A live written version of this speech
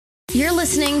You're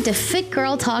listening to Fit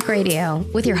Girl Talk Radio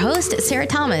with your host, Sarah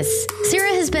Thomas. Sarah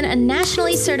has been a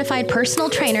nationally certified personal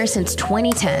trainer since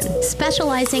 2010,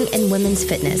 specializing in women's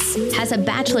fitness, has a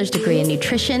bachelor's degree in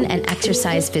nutrition and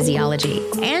exercise physiology,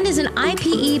 and is an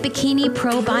IPE Bikini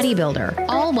Pro bodybuilder,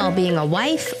 all while being a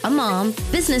wife, a mom,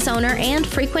 business owner, and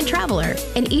frequent traveler.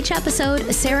 In each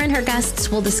episode, Sarah and her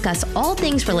guests will discuss all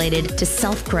things related to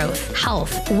self-growth,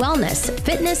 health, wellness,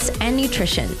 fitness, and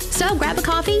nutrition. So grab a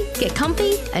coffee, get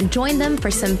comfy, and join them for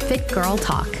some Fit Girl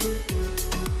Talk.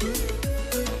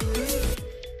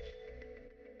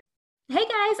 Hey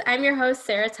guys, I'm your host,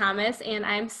 Sarah Thomas, and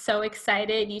I'm so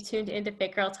excited you tuned into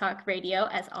Fit Girl Talk Radio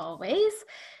as always.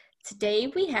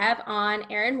 Today we have on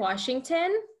Erin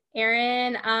Washington.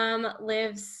 Erin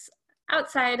lives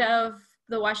outside of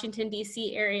the Washington,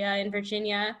 D.C. area in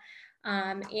Virginia,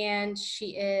 and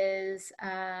she is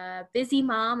a busy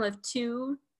mom of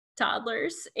 2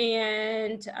 toddlers,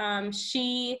 and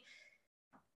she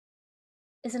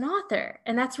is an author,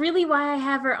 and that's really why I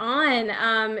have her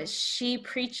on. She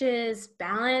preaches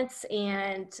balance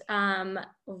and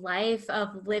life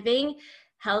of living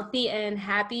healthy and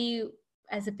happy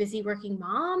as a busy working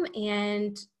mom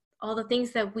and all the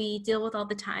things that we deal with all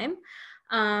the time.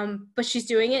 But she's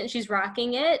doing it and she's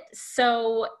rocking it.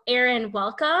 So Erin,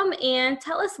 welcome, and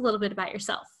tell us a little bit about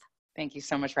yourself. Thank you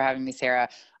so much for having me, Sarah.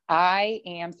 I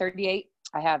am 38.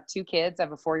 I have 2 kids. I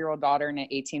have a 4-year-old daughter and an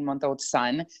 18-month-old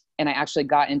son. And I actually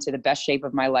got into the best shape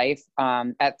of my life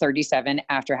at 37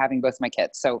 after having both my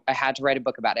kids. So I had to write a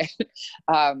book about it.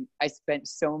 I spent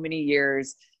so many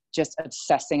years just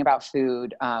obsessing about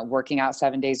food, working out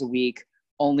 7 days a week,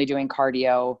 only doing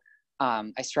cardio.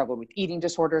 I struggled with eating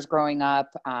disorders growing up,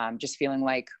 just feeling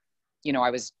like, I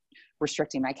was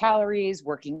restricting my calories,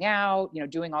 working out,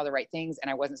 doing all the right things.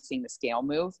 And I wasn't seeing the scale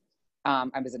move.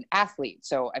 I was an athlete.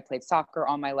 So I played soccer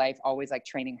all my life, always like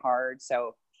training hard.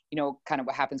 So, kind of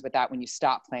what happens with that when you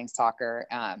stop playing soccer,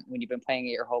 when you've been playing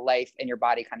it your whole life and your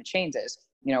body kind of changes,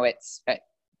 it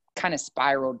kind of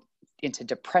spiraled into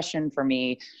depression for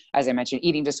me, as I mentioned,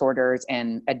 eating disorders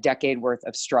and a decade worth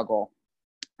of struggle.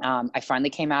 I finally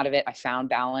came out of it. I found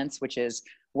balance, which is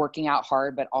working out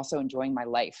hard, but also enjoying my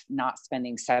life, not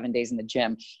spending 7 days in the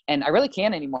gym. And I really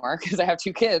can't anymore because I have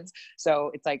 2 kids.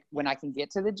 So it's like when I can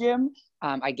get to the gym,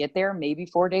 I get there maybe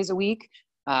 4 days a week.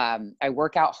 I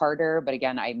work out harder, but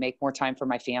again, I make more time for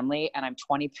my family, and I'm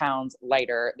 20 pounds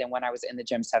lighter than when I was in the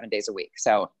gym 7 days a week.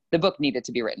 So the book needed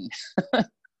to be written.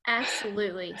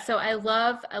 Absolutely. So I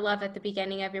love at the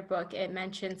beginning of your book, it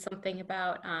mentions something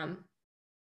about,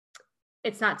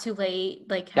 it's not too late,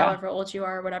 like however old you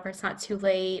are or whatever, it's not too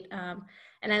late.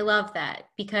 And I love that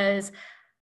because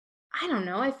I don't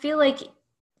know, I feel like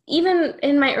even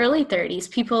in my early 30s,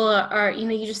 people are,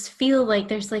 you just feel like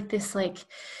there's like this like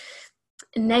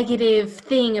negative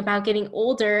thing about getting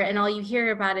older, and all you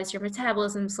hear about is your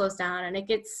metabolism slows down and it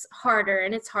gets harder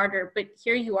and it's harder. But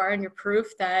here you are, and you're proof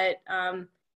that it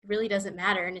really doesn't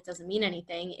matter and it doesn't mean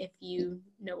anything if you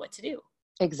know what to do.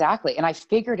 Exactly. And I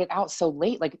figured it out so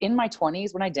late, like in my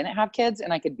 20s when I didn't have kids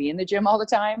and I could be in the gym all the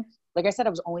time. Like I said,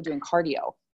 I was only doing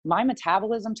cardio. My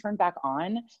metabolism turned back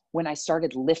on when I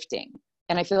started lifting.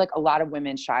 And I feel like a lot of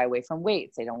women shy away from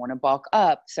weights. They don't want to bulk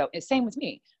up. So it's same with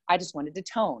me. I just wanted to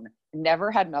tone. Never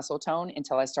had muscle tone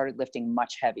until I started lifting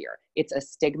much heavier. It's a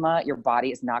stigma. Your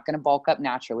body is not going to bulk up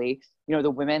naturally. The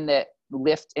women that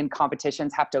lift in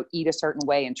competitions have to eat a certain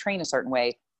way and train a certain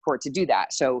way for it to do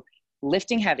that. So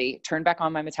lifting heavy, turned back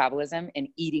on my metabolism, and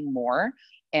eating more.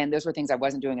 And those were things I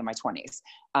wasn't doing in my 20s.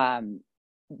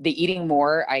 The eating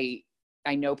more, I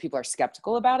know people are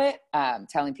skeptical about it,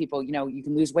 telling people, you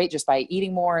can lose weight just by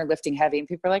eating more and lifting heavy. And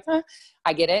people are like,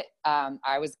 I get it.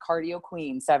 I was cardio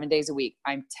queen 7 days a week.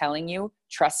 I'm telling you,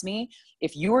 trust me,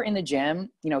 if you are in the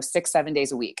gym, 6-7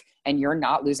 days a week and you're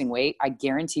not losing weight, I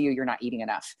guarantee you're not eating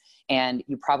enough. And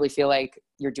you probably feel like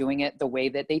you're doing it the way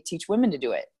that they teach women to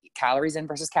do it. Calories in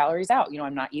versus calories out.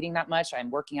 I'm not eating that much. I'm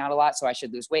working out a lot, so I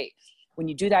should lose weight. When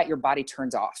you do that, your body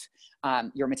turns off.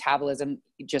 Your metabolism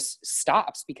just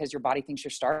stops because your body thinks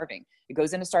you're starving. It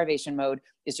goes into starvation mode.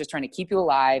 It's just trying to keep you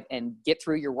alive and get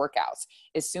through your workouts.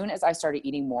 As soon as I started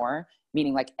eating more,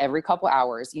 meaning like every couple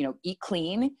hours, eat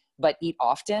clean, but eat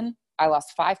often, I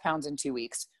lost 5 pounds in 2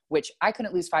 weeks, which I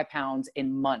couldn't lose 5 pounds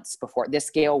in months before. This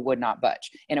scale would not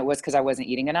budge. And it was because I wasn't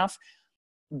eating enough.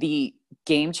 The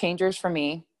game changers for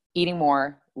me, eating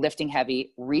more, lifting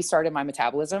heavy, restarted my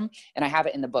metabolism. And I have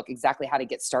it in the book, exactly how to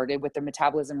get started with the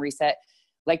metabolism reset.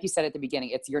 Like you said at the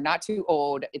beginning, you're not too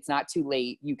old. It's not too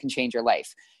late. You can change your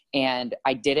life. And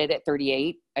I did it at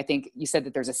 38. I think you said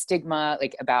that there's a stigma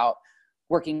like about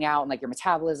working out and like your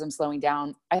metabolism slowing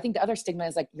down. I think the other stigma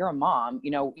is like, you're a mom,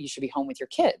 you know, you should be home with your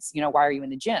kids. You know, why are you in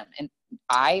the gym? And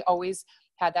I always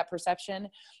had that perception.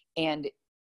 And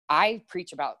I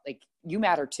preach about like, you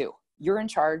matter too. You're in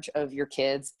charge of your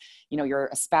kids. You know, you're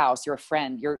a spouse, you're a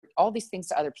friend, you're all these things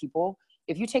to other people.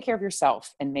 If you take care of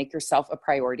yourself and make yourself a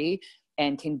priority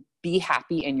and can be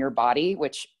happy in your body,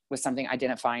 which was something I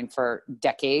didn't find for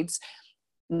decades.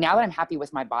 Now that I'm happy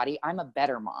with my body, I'm a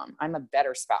better mom. I'm a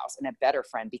better spouse and a better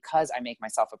friend because I make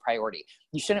myself a priority.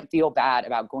 You shouldn't feel bad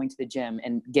about going to the gym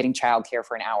and getting childcare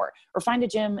for an hour, or find a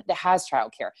gym that has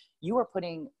childcare. You are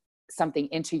putting something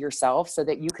into yourself so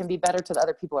that you can be better to the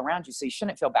other people around you. So you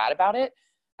shouldn't feel bad about it.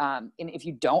 And if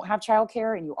you don't have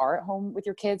childcare and you are at home with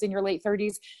your kids in your late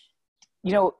 30s,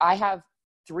 you know, I have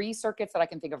 3 circuits that I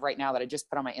can think of right now that I just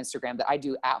put on my Instagram that I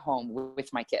do at home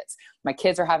with my kids. My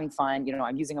kids are having fun. You know,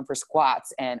 I'm using them for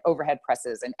squats and overhead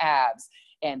presses and abs,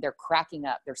 and they're cracking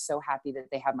up. They're so happy that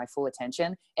they have my full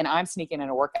attention, and I'm sneaking in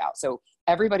a workout. So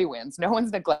everybody wins. No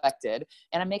one's neglected,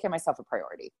 and I'm making myself a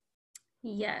priority.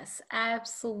 Yes,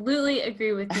 absolutely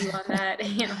agree with you on that.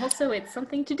 And also, it's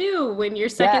something to do when you're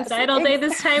stuck inside all day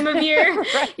this time of year.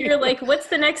 Right. You're like, what's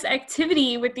the next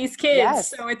activity with these kids? Yes.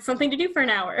 So it's something to do for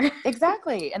an hour.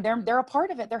 Exactly. And they're a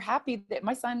part of it. They're happy that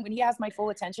my son, when he has my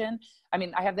full attention, I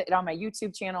mean, I have it on my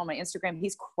YouTube channel, my Instagram,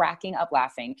 he's cracking up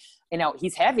laughing. You know,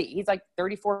 he's heavy. He's like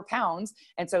 34 pounds.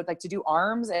 And so like to do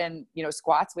arms and, you know,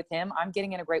 squats with him, I'm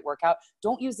getting in a great workout.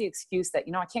 Don't use the excuse that,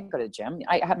 you know, I can't go to the gym.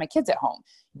 I have my kids at home.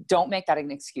 Don't make that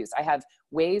an excuse. I have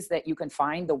ways that you can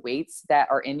find the weights that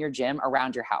are in your gym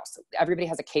around your house. Everybody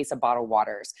has a case of bottled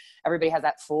waters. Everybody has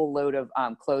that full load of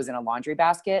clothes in a laundry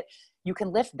basket. You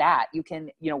can lift that. You can,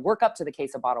 you know, work up to the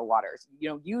case of bottled waters, you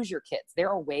know, use your kids. There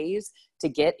are ways to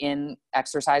get in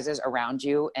exercises around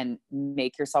you and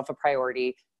make yourself a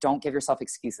priority. Don't give yourself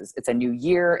excuses. It's a new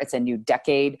year. It's a new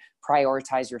decade.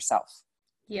 Prioritize yourself.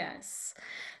 Yes.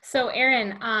 So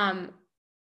Erin,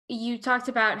 you talked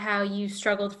about how you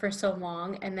struggled for so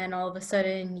long, and then all of a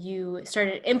sudden you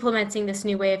started implementing this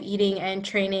new way of eating and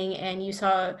training, and you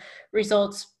saw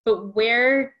results. But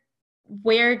where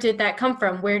did that come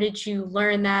from? Where did you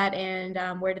learn that,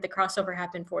 and where did the crossover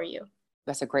happen for you?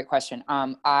 That's a great question.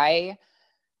 I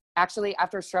actually,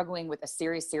 after struggling with a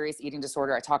serious eating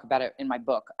disorder, I talk about it in my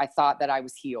book. I thought that I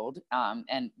was healed.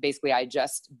 And basically I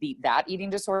just beat that eating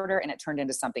disorder and it turned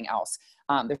into something else.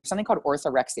 There's something called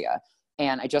orthorexia.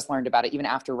 And I just learned about it even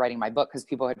after writing my book, because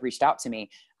people had reached out to me,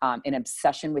 an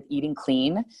obsession with eating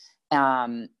clean.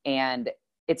 And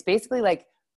it's basically like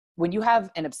when you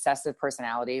have an obsessive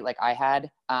personality, like I had,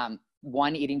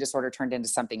 one eating disorder turned into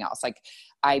something else. Like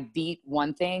I beat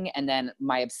one thing and then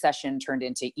my obsession turned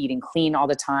into eating clean all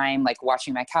the time, like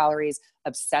watching my calories,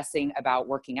 obsessing about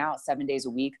working out 7 days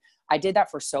a week. I did that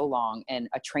for so long. And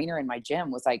a trainer in my gym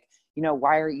was like, you know,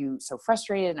 why are you so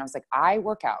frustrated? And I was like, I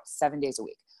work out 7 days a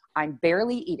week. I'm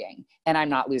barely eating and I'm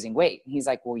not losing weight. He's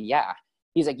like, well, yeah.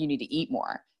 He's like, you need to eat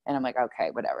more. And I'm like, okay,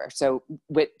 whatever. So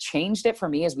what changed it for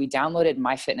me is we downloaded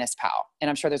MyFitnessPal, and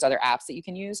I'm sure there's other apps that you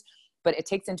can use, but it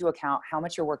takes into account how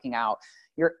much you're working out,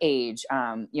 your age,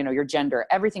 you know, your gender,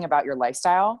 everything about your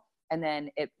lifestyle. And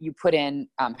then you put in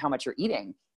how much you're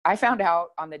eating. I found out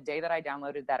on the day that I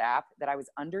downloaded that app that I was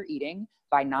under eating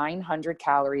by 900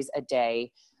 calories a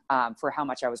day for how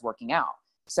much I was working out.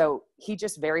 So he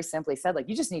just very simply said, like,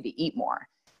 you just need to eat more.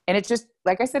 And it's just,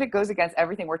 like I said, it goes against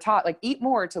everything we're taught, like eat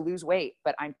more to lose weight.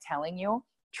 But I'm telling you,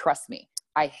 trust me,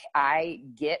 I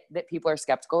get that people are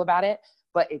skeptical about it,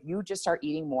 but if you just start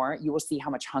eating more, you will see how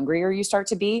much hungrier you start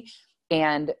to be.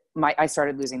 And I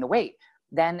started losing the weight.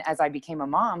 Then as I became a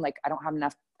mom, like I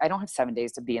don't have 7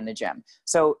 days to be in the gym.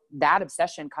 So that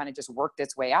obsession kind of just worked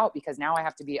its way out, because now I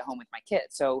have to be at home with my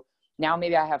kids. So now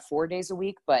maybe I have 4 days a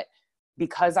week, but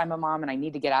because I'm a mom and I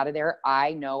need to get out of there,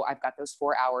 I know I've got those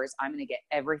 4 hours. I'm going to get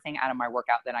everything out of my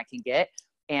workout that I can get.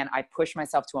 And I push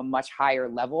myself to a much higher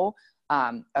level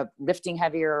of lifting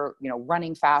heavier, you know,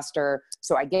 running faster.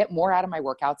 So I get more out of my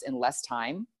workouts in less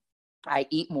time. I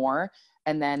eat more.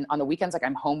 And then on the weekends, like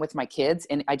I'm home with my kids,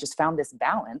 and I just found this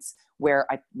balance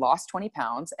where I lost 20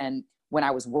 pounds. And when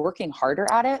I was working harder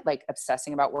at it, like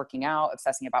obsessing about working out,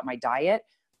 obsessing about my diet,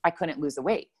 I couldn't lose the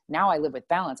weight. Now I live with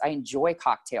balance. I enjoy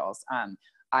cocktails.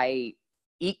 I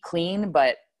eat clean,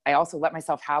 but I also let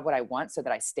myself have what I want so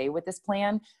that I stay with this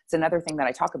plan. It's another thing that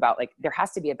I talk about. Like there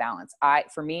has to be a balance.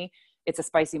 For me, it's a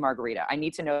spicy margarita. I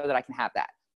need to know that I can have that.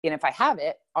 And if I have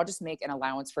it, I'll just make an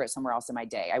allowance for it somewhere else in my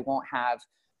day. I won't have,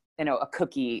 you know, a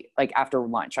cookie like after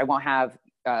lunch. I won't have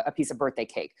a piece of birthday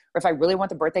cake. Or if I really want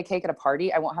the birthday cake at a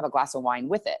party, I won't have a glass of wine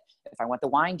with it. If I want the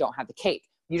wine, don't have the cake.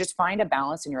 You just find a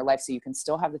balance in your life so you can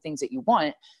still have the things that you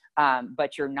want,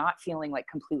 but you're not feeling like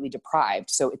completely deprived.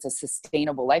 So it's a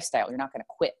sustainable lifestyle. You're not going to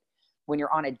quit. When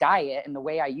you're on a diet, and the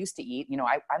way I used to eat,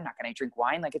 I'm not going to drink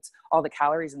wine. Like, it's all the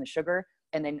calories and the sugar.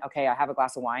 And then, okay, I have a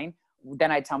glass of wine.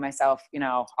 Then I tell myself,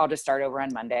 I'll just start over on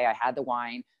Monday. I had the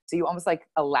wine. So you almost like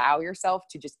allow yourself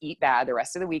to just eat bad the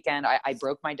rest of the weekend. I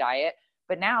broke my diet,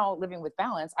 but now living with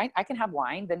balance, I can have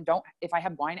wine. Then if I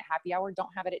have wine at happy hour, don't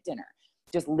have it at dinner.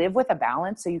 Just live with a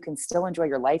balance so you can still enjoy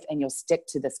your life and you'll stick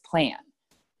to this plan.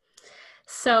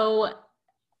 So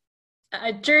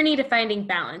a journey to finding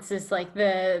balance is like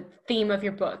the theme of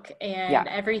your book and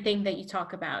everything that you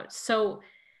talk about. So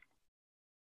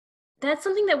that's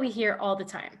something that we hear all the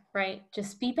time, right?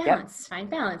 Just be balanced, find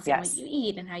balance in what you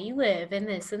eat and how you live and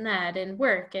this and that and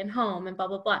work and home and blah,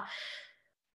 blah, blah.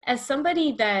 As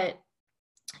somebody that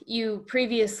you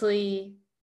previously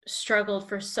struggled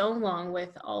for so long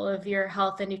with all of your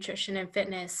health and nutrition and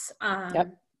fitness,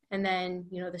 and then,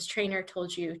 this trainer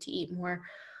told you to eat more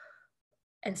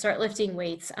and start lifting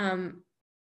weights.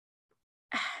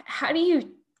 How do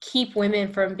you keep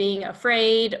women from being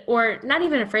afraid, or not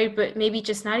even afraid, but maybe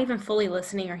just not even fully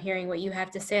listening or hearing what you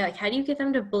have to say? Like, how do you get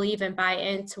them to believe and buy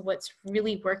into what's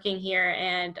really working here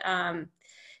and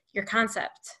your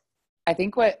concept? I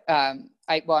think I'm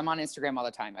on Instagram all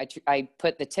the time. I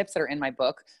put the tips that are in my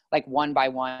book, like one by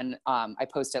one. I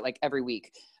post it like every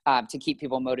week to keep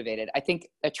people motivated. I think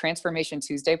a Transformation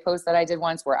Tuesday post that I did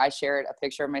once where I shared a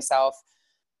picture of myself,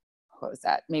 what was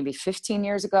that? Maybe 15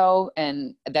 years ago.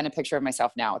 And then a picture of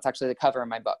myself now. It's actually the cover of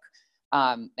my book.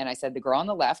 And I said, the girl on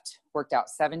the left worked out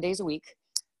 7 days a week,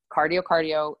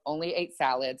 cardio, only ate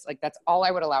salads. Like, that's all I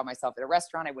would allow myself at a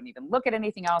restaurant. I wouldn't even look at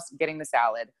anything else, getting the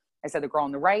salad. I said, the girl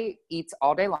on the right eats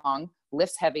all day long,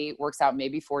 lifts heavy, works out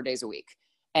maybe 4 days a week.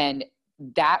 And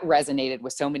that resonated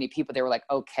with so many people. They were like,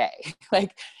 okay,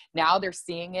 like now they're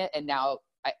seeing it. And now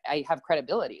I have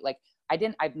credibility. Like,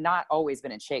 I've not always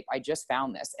been in shape. I just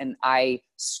found this and I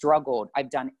struggled. I've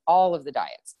done all of the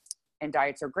diets, and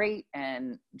diets are great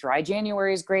and dry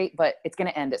January is great, but it's going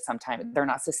to end at some time. They're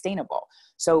not sustainable.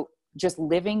 So just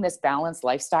living this balanced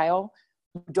lifestyle,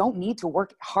 you don't need to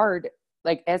work hard,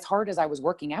 like as hard as I was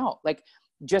working out. Like,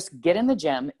 just get in the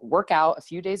gym, work out a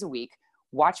few days a week,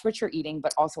 watch what you're eating,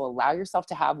 but also allow yourself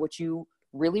to have what you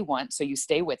really want. So you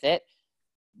stay with it.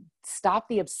 Stop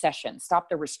the obsession, stop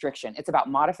the restriction. It's about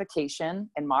modification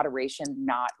and moderation,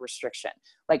 not restriction.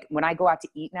 Like, when I go out to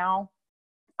eat now,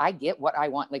 I get what I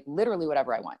want, like literally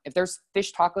whatever I want. If there's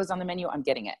fish tacos on the menu, I'm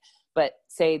getting it. But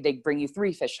say they bring you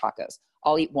 3 fish tacos,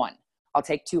 I'll eat 1. I'll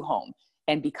take 2 home.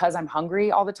 And because I'm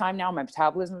hungry all the time now, my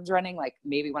metabolism is running, like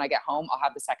maybe when I get home, I'll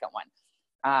have the second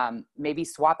one. Maybe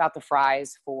swap out the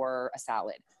fries for a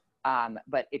salad.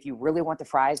 But if you really want the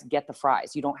fries, get the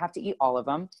fries. You don't have to eat all of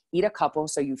them. Eat a couple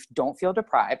so you don't feel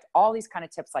deprived. All these kind of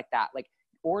tips like that. Like,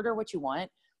 order what you want,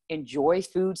 enjoy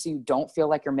food so you don't feel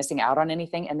like you're missing out on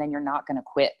anything, and then you're not going to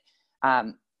quit.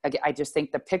 I just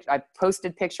think I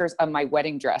posted pictures of my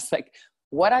wedding dress, like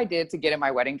what I did to get in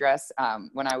my wedding dress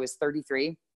when I was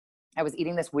 33. I was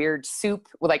eating this weird soup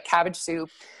with like cabbage soup.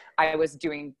 I was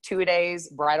doing 2-a-days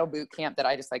bridal boot camp that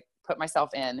I just like put myself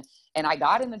in, and I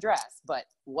got in the dress, but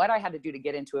what I had to do to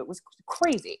get into it was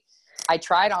crazy. I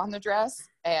tried on the dress,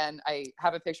 and I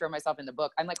have a picture of myself in the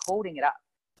book. I'm like holding it up.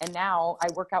 And now I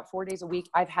work out 4 days a week.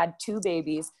 I've had 2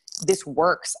 babies. This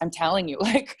works. I'm telling you,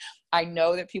 like, I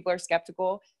know that people are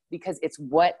skeptical because it's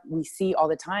what we see all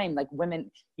the time. Like, women,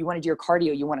 you want to do your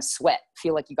cardio, you want to sweat,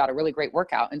 feel like you got a really great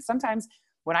workout. And sometimes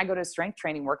when I go to a strength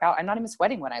training workout, I'm not even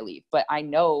sweating when I leave, but I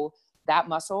know that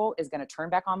muscle is going to turn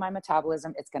back on my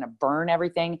metabolism. It's going to burn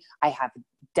everything. I have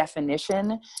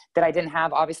definition that I didn't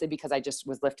have, obviously, because I just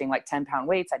was lifting like 10-pound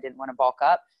weights. I didn't want to bulk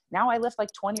up. Now I lift like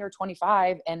 20 or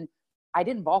 25 and I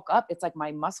didn't bulk up. It's like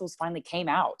my muscles finally came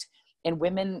out, and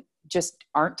women just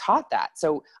aren't taught that.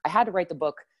 So I had to write the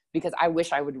book because I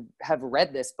wish I would have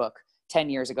read this book 10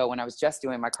 years ago when I was just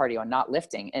doing my cardio and not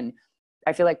lifting. And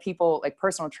I feel like people, like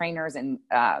personal trainers and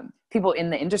people in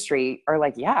the industry are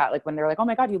like, yeah, like when they're like, oh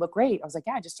my God, you look great. I was like,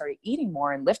 yeah, I just started eating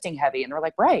more and lifting heavy. And they're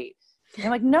like, right. And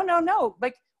I'm like, no.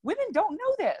 Like, women don't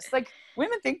know this. Like,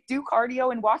 women think do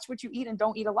cardio and watch what you eat and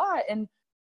don't eat a lot. And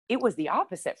it was the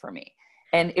opposite for me.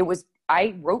 And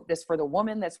I wrote this for the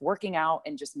woman that's working out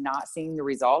and just not seeing the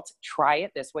results. Try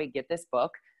it this way, get this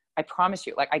book. I promise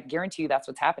you, like, I guarantee you that's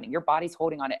what's happening. Your body's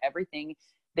holding on to everything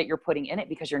that you're putting in it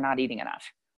because you're not eating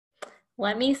enough.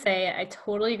 Let me say, I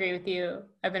totally agree with you.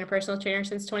 I've been a personal trainer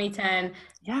since 2010.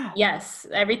 Yeah. Yes,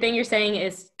 everything you're saying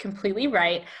is completely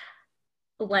right.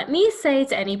 Let me say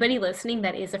to anybody listening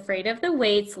that is afraid of the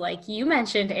weights, like you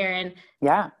mentioned, Erin,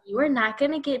 yeah, you are not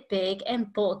going to get big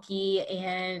and bulky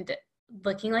and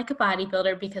looking like a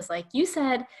bodybuilder because, like you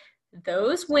said,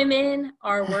 those women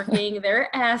are working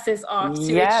their asses off to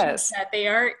achieve Yes. that. They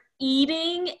are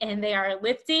eating and they are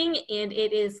lifting, and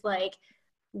it is like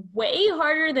way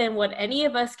harder than what any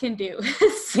of us can do.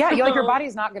 Yeah, you're like, your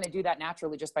body's not going to do that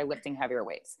naturally just by lifting heavier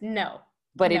weights. No.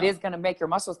 But it is going to make your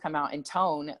muscles come out and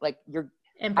tone. Like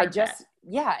and burn fat.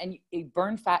 Yeah, and you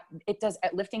burn fat. It does.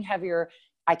 At lifting heavier,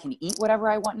 I can eat whatever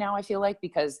I want now, I feel like,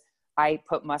 because I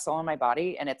put muscle on my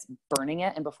body and it's burning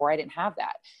it. And before I didn't have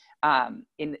that.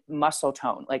 In muscle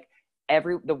tone, like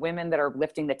the women that are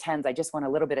lifting the 10s, I just want a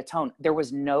little bit of tone. There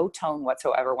was no tone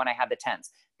whatsoever when I had the 10s.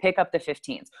 Pick up the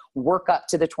 15s, work up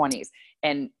to the 20s,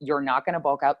 and you're not going to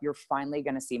bulk up. You're finally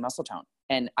going to see muscle tone.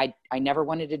 And I never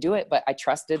wanted to do it, but I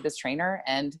trusted this trainer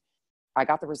and I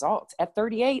got the results at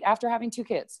 38 after having 2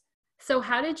 kids. So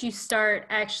how did you start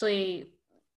actually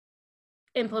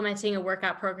implementing a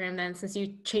workout program then, since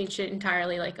you changed it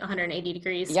entirely like 180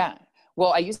 degrees? Yeah.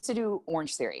 Well, I used to do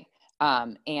Orange Theory.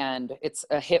 And it's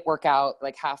a HIIT workout,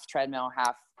 like half treadmill,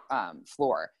 half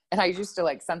floor. And I used to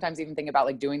like sometimes even think about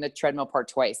like doing the treadmill part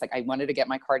twice. Like I wanted to get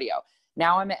my cardio.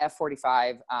 Now I'm at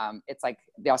F45. It's like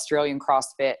the Australian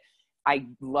CrossFit. I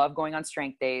love going on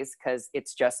strength days because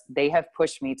it's just, they have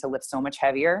pushed me to lift so much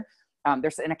heavier.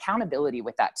 There's an accountability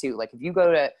with that too. Like if you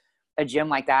go to a gym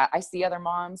like that, I see other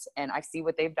moms and I see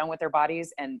what they've done with their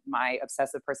bodies, and my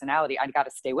obsessive personality, I got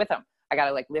to stay with them. I got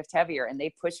to like lift heavier, and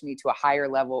they push me to a higher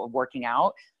level of working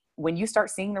out. When you start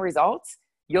seeing the results,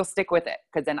 you'll stick with it.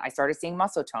 Cause then I started seeing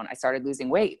muscle tone. I started losing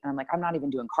weight, and I'm like, I'm not even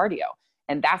doing cardio.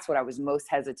 And that's what I was most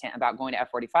hesitant about going to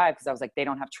F45. Cause I was like, they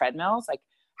don't have treadmills. Like,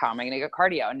 how am I going to get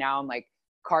cardio? And now I'm like,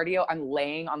 cardio, I'm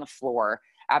laying on the floor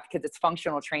because it's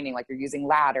functional training. Like you're using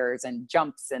ladders and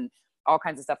jumps and all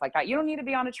kinds of stuff like that. You don't need to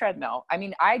be on a treadmill. I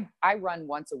mean, I run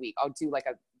once a week. I'll do like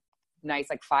a nice,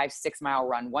 like 5-6 mile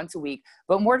run once a week,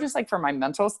 but more just like for my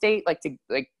mental state, like to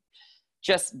like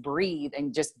just breathe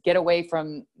and just get away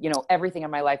from, everything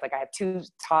in my life. Like I have 2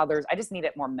 toddlers. I just need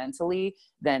it more mentally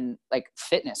than like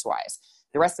fitness wise.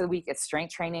 The rest of the week, it's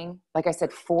strength training. Like I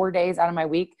said, 4 days out of my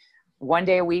week, 1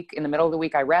 day a week. In the middle of the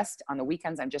week, I rest. On the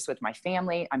weekends, I'm just with my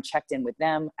family. I'm checked in with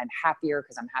them. I'm happier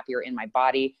because I'm happier in my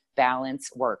body. Balance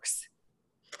works.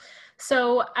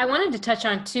 So I wanted to touch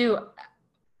on too,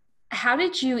 how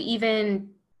did you even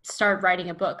start writing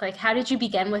a book? Like, how did you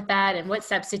begin with that, and what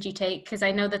steps did you take? Because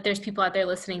I know that there's people out there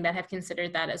listening that have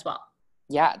considered that as well.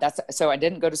 Yeah, so I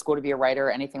didn't go to school to be a writer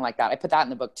or anything like that. I put that in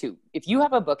the book too. If you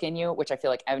have a book in you, which I feel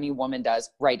like any woman does,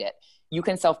 write it. You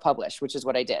can self-publish, which is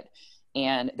what I did.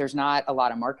 And there's not a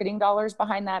lot of marketing dollars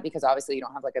behind that because obviously you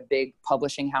don't have like a big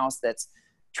publishing house that's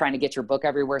trying to get your book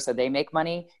everywhere so they make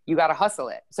money. You got to hustle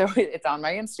it. So it's on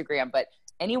my Instagram, but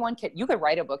you could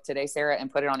write a book today, Sarah,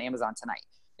 and put it on Amazon tonight.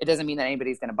 It doesn't mean that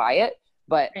anybody's going to buy it,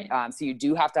 but so you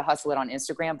do have to hustle it on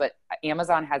Instagram, but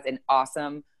Amazon has an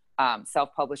awesome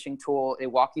self-publishing tool. They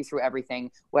walk you through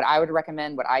everything. What I would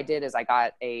recommend, what I did is I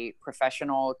got a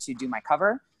professional to do my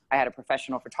cover. I had a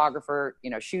professional photographer,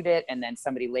 shoot it, and then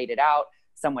somebody laid it out.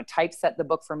 Someone typeset the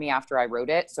book for me after I wrote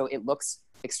it. So it looks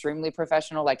extremely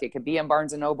professional. Like it could be in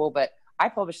Barnes & Noble, but I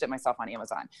published it myself on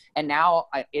Amazon. And now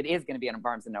it is going to be in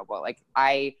Barnes & Noble. Like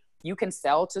you can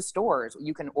sell to stores.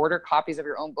 You can order copies of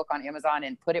your own book on Amazon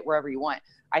and put it wherever you want.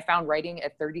 I found writing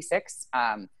at 36.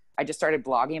 I just started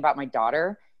blogging about my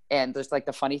daughter and just like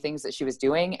the funny things that she was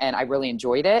doing. And I really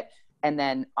enjoyed it. And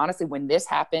then honestly, when this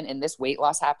happened and this weight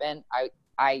loss happened,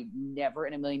 I never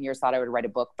in a million years thought I would write a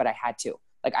book, but I had to.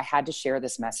 Like I had to share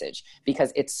this message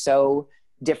because it's so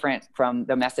different from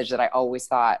the message that I always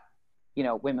thought,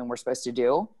 women were supposed to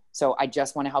do. So I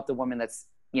just want to help the woman that's,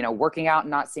 working out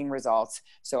and not seeing results.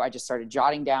 So I just started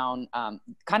jotting down,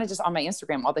 kind of just on my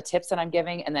Instagram, all the tips that I'm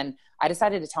giving. And then I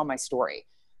decided to tell my story,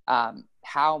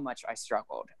 how much I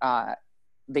struggled,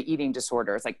 the eating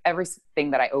disorders, like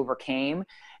everything that I overcame.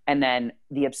 And then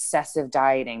the obsessive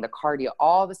dieting, the cardio,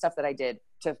 all the stuff that I did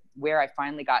to where I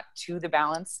finally got to the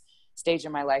balance stage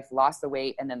in my life, lost the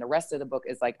weight. And then the rest of the book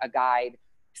is like a guide,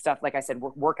 stuff, like I said,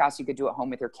 workouts you could do at home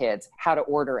with your kids, how to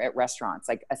order at restaurants,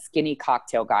 like a skinny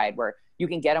cocktail guide where you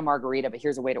can get a margarita, but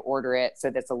here's a way to order it so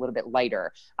that's a little bit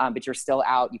lighter, but you're still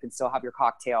out. You can still have your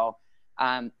cocktail.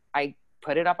 I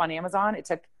put it up on Amazon. It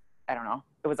took, I don't know,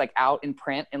 it was like out in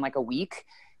print in like a week.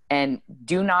 And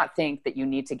do not think that you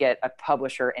need to get a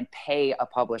publisher and pay a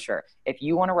publisher. If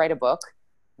you want to write a book,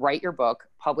 write your book,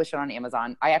 publish it on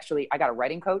Amazon. I got a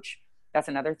writing coach. That's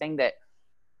another thing that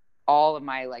all of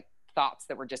my like thoughts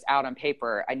that were just out on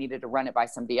paper, I needed to run it by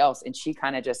somebody else. And she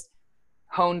kind of just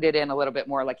honed it in a little bit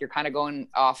more. Like you're kind of going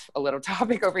off a little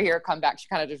topic over here, come back. She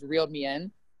kind of just reeled me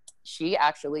in. She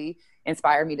actually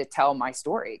inspired me to tell my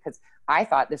story because I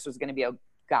thought this was going to be a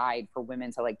guide for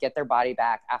women to like get their body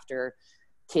back after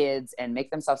kids and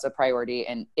make themselves a priority.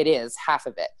 And it is half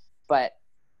of it. But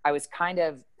I was kind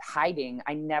of hiding.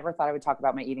 I never thought I would talk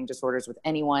about my eating disorders with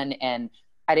anyone. And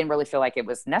I didn't really feel like it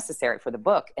was necessary for the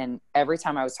book. And every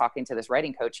time I was talking to this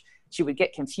writing coach, she would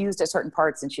get confused at certain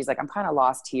parts. And she's like, I'm kind of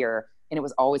lost here. And it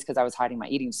was always because I was hiding my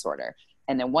eating disorder.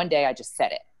 And then one day I just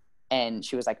said it. And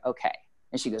she was like, okay.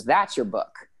 And she goes, that's your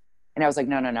book. And I was like,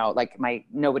 no. Like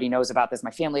nobody knows about this.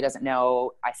 My family doesn't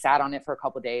know. I sat on it for a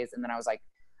couple of days. And then I was like,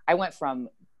 I went from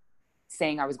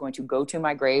saying I was going to go to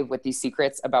my grave with these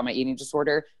secrets about my eating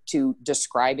disorder to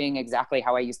describing exactly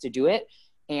how I used to do it.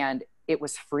 And it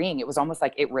was freeing. It was almost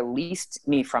like it released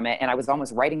me from it. And I was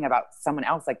almost writing about someone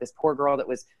else, like this poor girl that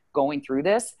was going through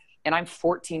this. And I'm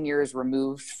 14 years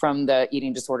removed from the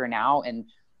eating disorder now. And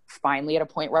finally at a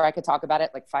point where I could talk about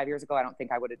it. Like 5 years ago, I don't think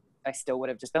I still would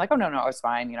have just been like, oh no, I was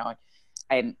fine.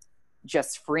 And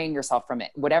just freeing yourself from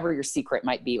it, whatever your secret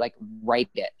might be, like write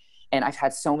it. And I've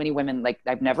had so many women like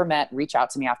I've never met reach out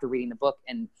to me after reading the book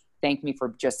and thank me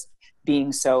for just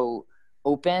being so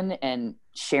open and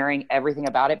sharing everything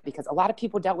about it, because a lot of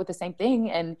people dealt with the same thing.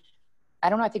 And I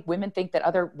don't know, I think women think that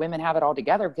other women have it all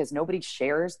together because nobody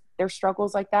shares their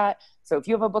struggles like that. So if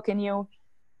you have a book in you,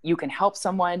 you can help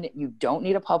someone. You don't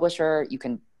need a publisher. You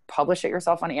can publish it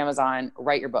yourself on Amazon,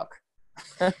 write your book.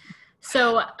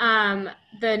 So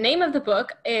the name of the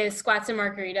book is Squats and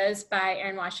Margaritas by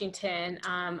Erin Washington,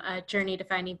 A Journey to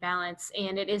Finding Balance.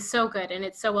 And it is so good and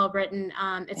it's so well written.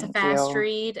 It's Thank a fast you.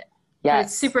 read. Yes.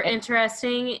 It's super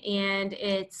interesting and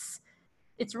it's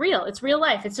real. It's real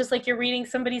life. It's just like you're reading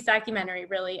somebody's documentary,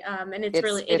 really. And it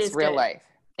is real good. life.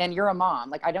 And you're a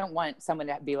mom. Like, I don't want someone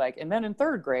to be like, and then in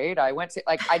third grade, I went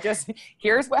to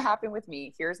here's what happened with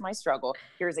me. Here's my struggle.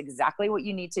 Here's exactly what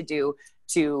you need to do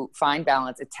to find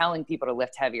balance. It's telling people to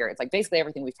lift heavier. It's like basically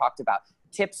everything we've talked about.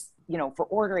 Tips, for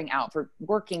ordering out, for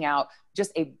working out,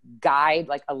 just a guide,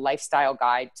 like a lifestyle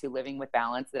guide to living with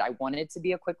balance that I wanted to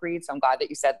be a quick read. So I'm glad that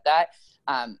you said that.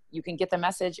 You can get the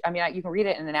message. I mean, you can read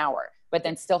it in an hour, but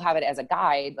then still have it as a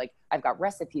guide. Like I've got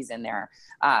recipes in there,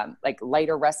 like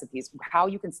lighter recipes, how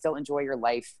you can still enjoy your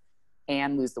life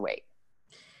and lose the weight.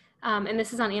 And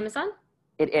this is on Amazon?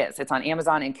 It is. It's on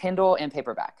Amazon and Kindle and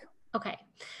paperback. Okay.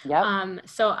 Yep.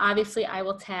 So obviously I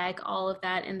will tag all of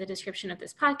that in the description of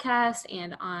this podcast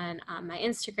and on my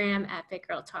Instagram at Fit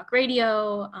Girl Talk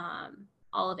Radio,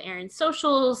 all of Erin's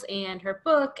socials and her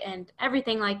book and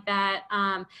everything like that.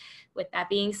 With that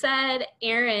being said,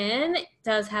 Erin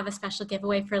does have a special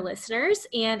giveaway for listeners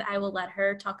and I will let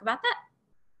her talk about that.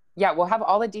 Yeah, we'll have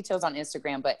all the details on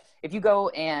Instagram, but if you go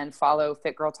and follow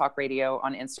Fit Girl Talk Radio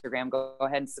on Instagram, go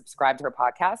ahead and subscribe to her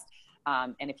podcast.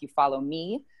 And if you follow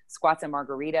me, Squats and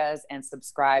Margaritas, and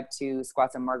subscribe to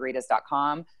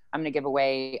squatsandmargaritas.com, I'm going to give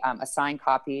away a signed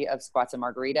copy of Squats and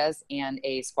Margaritas and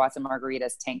a Squats and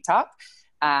Margaritas tank top.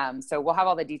 So we'll have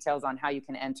all the details on how you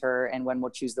can enter and when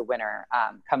we'll choose the winner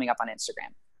coming up on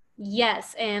Instagram.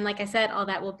 Yes. And like I said, all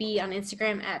that will be on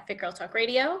Instagram at Fit Girl Talk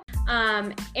Radio.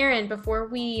 Erin, before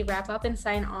we wrap up and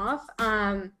sign off,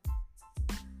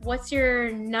 what's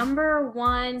your number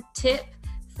one tip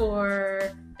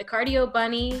for the cardio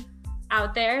bunny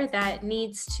out there that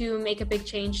needs to make a big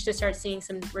change to start seeing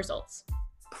some results?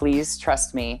 Please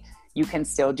trust me. You can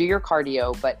still do your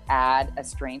cardio, but add a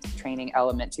strength training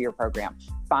element to your program.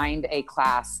 Find a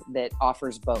class that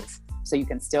offers both. So you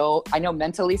can still, I know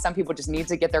mentally some people just need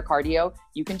to get their cardio.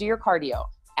 You can do your cardio,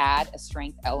 add a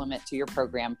strength element to your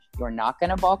program. You're not going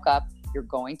to bulk up. You're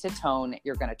going to tone.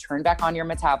 You're going to turn back on your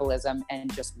metabolism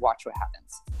and just watch what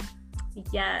happens.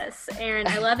 Yes, Erin,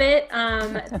 I love it.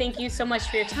 Thank you so much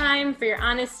for your time, for your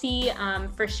honesty,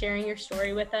 for sharing your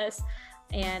story with us.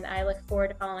 And I look forward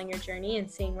to following your journey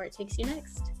and seeing where it takes you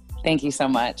next. Thank you so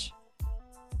much.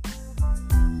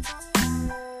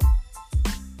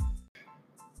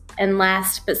 And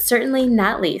last, but certainly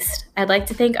not least, I'd like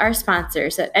to thank our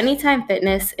sponsors at Anytime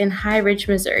Fitness in High Ridge,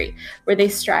 Missouri, where they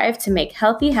strive to make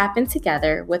healthy happen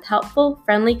together with helpful,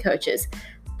 friendly coaches,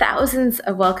 thousands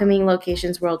of welcoming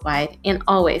locations worldwide, and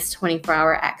always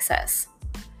 24-hour access.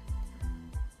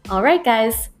 All right,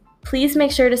 guys, please make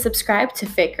sure to subscribe to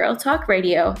Fit Girl Talk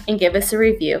Radio and give us a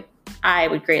review. I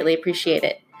would greatly appreciate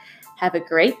it. Have a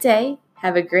great day,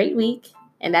 have a great week,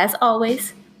 and as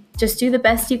always, just do the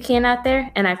best you can out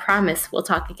there, and I promise we'll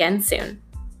talk again soon.